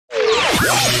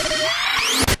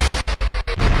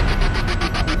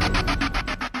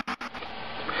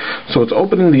So it's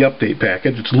opening the update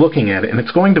package, it's looking at it, and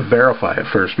it's going to verify it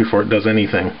first before it does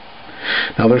anything.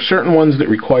 Now there's certain ones that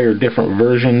require different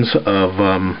versions of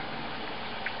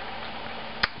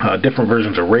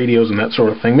radios and that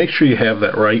sort of thing. Make sure you have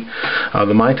that right.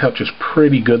 The MyTouch is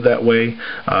pretty good that way.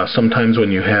 Sometimes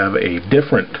when you have a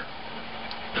different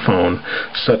phone,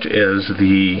 such as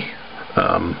the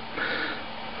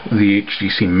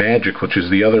HTC Magic, which is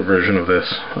the other version of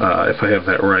this, if I have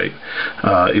that right,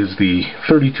 is the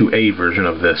 32A version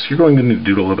of this. You're going to need to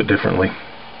do it a little bit differently.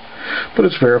 But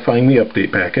it's verifying the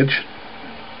update package.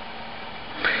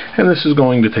 And this is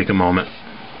going to take a moment.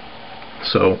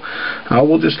 So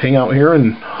we'll just hang out here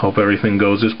and hope everything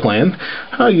goes as planned.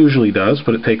 It usually does,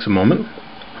 but it takes a moment.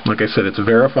 Like I said, it's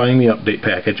verifying the update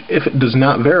package. If it does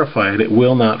not verify it, it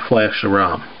will not flash the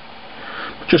ROM.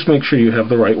 Just make sure you have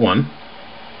the right one.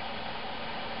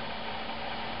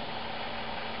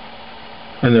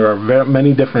 And there are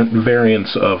many different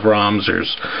variants of ROMs.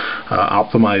 There's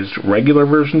optimized regular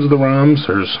versions of the ROMs.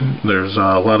 There's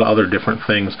a lot of other different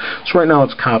things. So right now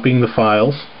it's copying the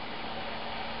files.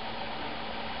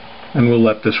 And we'll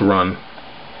let this run,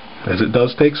 as it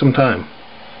does take some time.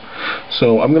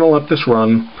 So I'm going to let this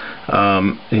run,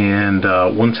 and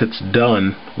once it's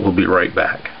done, we'll be right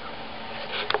back.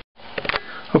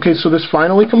 Okay, so this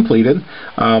finally completed.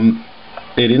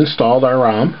 It installed our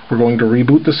ROM. We're going to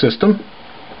reboot the system,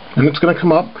 and it's going to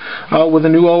come up with a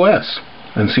new OS.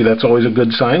 And see, that's always a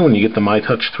good sign when you get the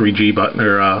MyTouch 3G button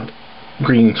or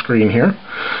green screen here.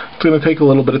 It's going to take a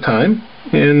little bit of time,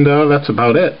 and that's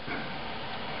about it.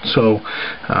 So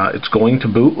it's going to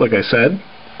boot, like I said,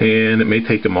 and it may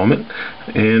take a moment,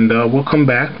 and we'll come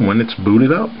back when it's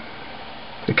booted up.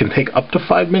 It can take up to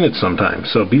 5 minutes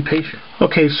sometimes, so be patient.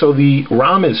 Okay, so the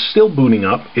ROM is still booting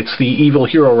up. It's the Evil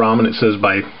Hero ROM, and it says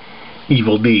by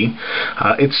Evil D.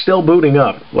 It's still booting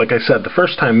up. Like I said, the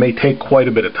first time may take quite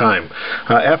a bit of time.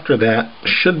 After that,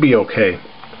 should be okay.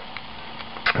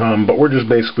 But we're just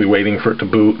basically waiting for it to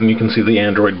boot, and you can see the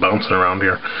Android bouncing around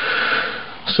here.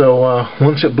 So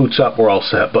once it boots up, we're all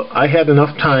set. But I had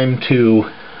enough time to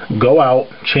go out,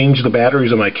 change the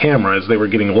batteries of my camera as they were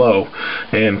getting low,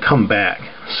 and come back.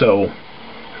 So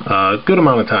good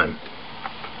amount of time.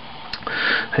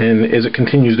 And as it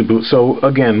continues to boot, so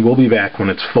again, we'll be back when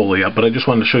it's fully up. But I just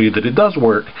wanted to show you that it does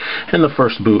work, and the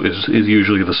first boot is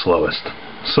usually the slowest.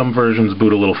 Some versions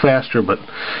boot a little faster, but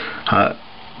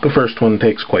the first one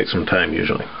takes quite some time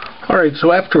usually. Alright,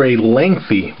 so after a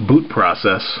lengthy boot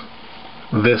process,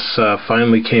 this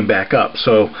finally came back up.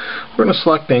 So we're going to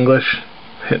select English,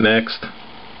 hit next,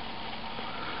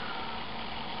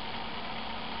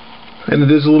 and it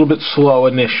is a little bit slow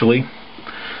initially.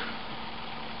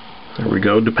 There we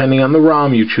go, depending on the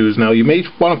ROM you choose. Now you may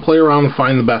want to play around and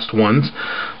find the best ones.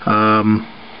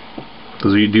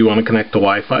 Do you want to connect to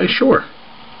Wi-Fi? Sure.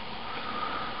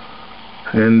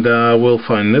 And we'll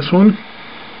find this one,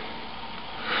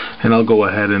 and I'll go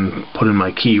ahead and put in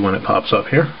my key when it pops up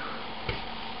here.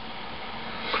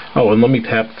 Oh, and let me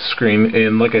tap the screen,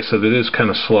 and like I said, it is kind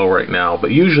of slow right now,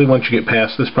 but usually once you get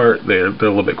past this part, they're a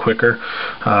little bit quicker.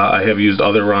 I have used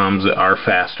other ROMs that are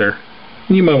faster.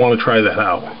 You might want to try that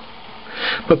out.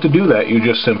 But to do that, you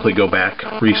just simply go back,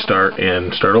 restart,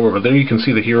 and start over. But there you can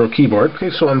see the Hero keyboard. Okay,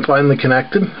 so I'm finally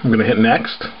connected. I'm going to hit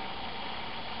next.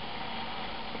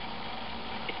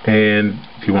 And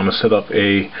if you want to set up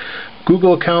a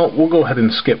Google account, we'll go ahead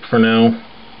and skip for now.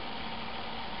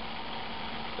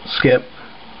 Skip.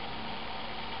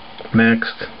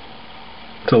 Next.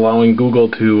 It's allowing Google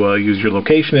to use your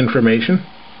location information.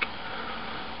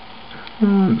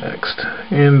 Next.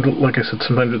 And like I said,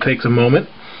 sometimes it takes a moment.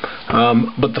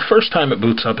 But the first time it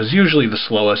boots up is usually the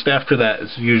slowest. After that,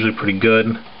 it's usually pretty good.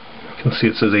 You can see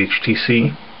it says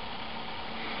HTC.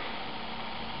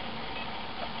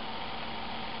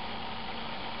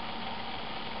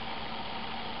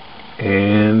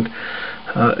 And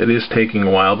it is taking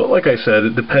a while, but like I said,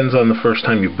 it depends on the first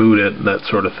time you boot it, that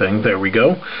sort of thing. There we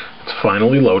go. It's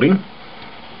finally loading.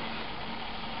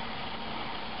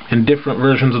 And different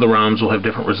versions of the ROMs will have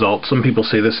different results. Some people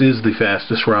say this is the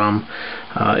fastest ROM.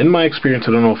 In my experience,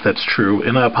 I don't know if that's true,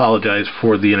 and I apologize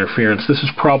for the interference. This is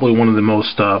probably one of the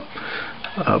most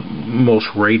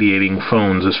radiating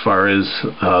phones as far as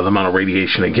the amount of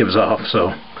radiation it gives off.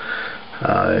 So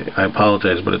I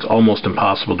apologize, but it's almost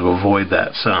impossible to avoid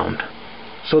that sound.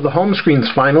 So the home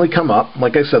screen's finally come up.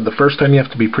 Like I said, the first time you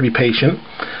have to be pretty patient.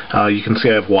 You can see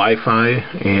I have Wi-Fi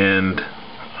and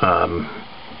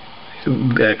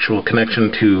the actual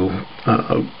connection to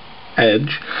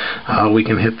Edge. We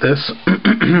can hit this.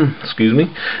 Excuse me.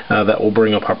 That will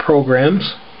bring up our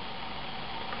programs.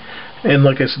 And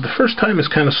like I said, the first time is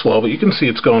kind of slow, but you can see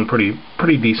it's going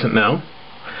pretty decent now.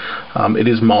 It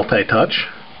is multi-touch.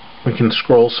 We can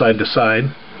scroll side to side.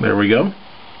 There we go.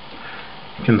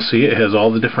 You can see it has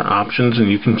all the different options,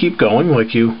 and you can keep going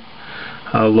like you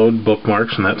load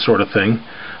bookmarks and that sort of thing.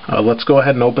 Let's go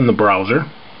ahead and open the browser.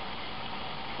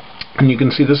 And you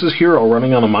can see this is Hero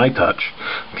running on a MyTouch,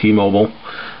 T-Mobile.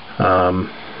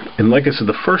 And like I said,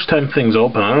 the first time things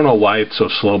open, I don't know why it's so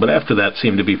slow, but after that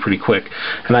seemed to be pretty quick.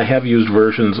 And I have used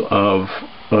versions of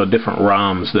different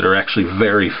ROMs that are actually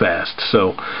very fast.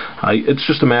 So it's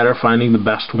just a matter of finding the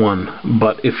best one.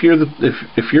 But if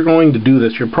you're going to do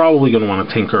this, you're probably going to want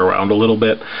to tinker around a little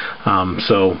bit.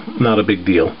 So not a big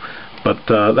deal. But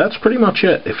that's pretty much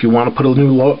it. If you want to put a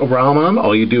new ROM on,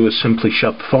 all you do is simply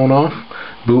shut the phone off,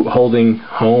 boot holding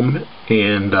home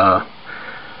and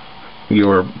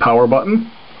your power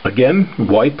button. Again,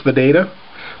 wipe the data.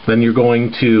 Then you're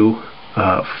going to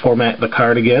format the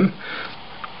card again,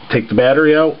 take the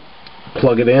battery out,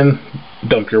 plug it in,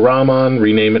 dump your ROM on,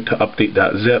 rename it to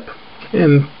update.zip,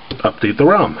 and update the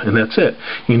ROM, and that's it.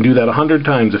 You can do that 100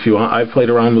 times if you want. I've played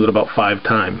around with it about 5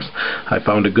 times. I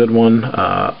found a good one,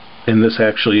 and this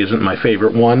actually isn't my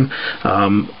favorite one,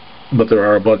 but there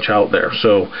are a bunch out there.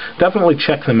 So definitely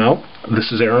check them out.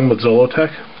 This is Aaron with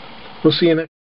Zollotech. We'll see you next.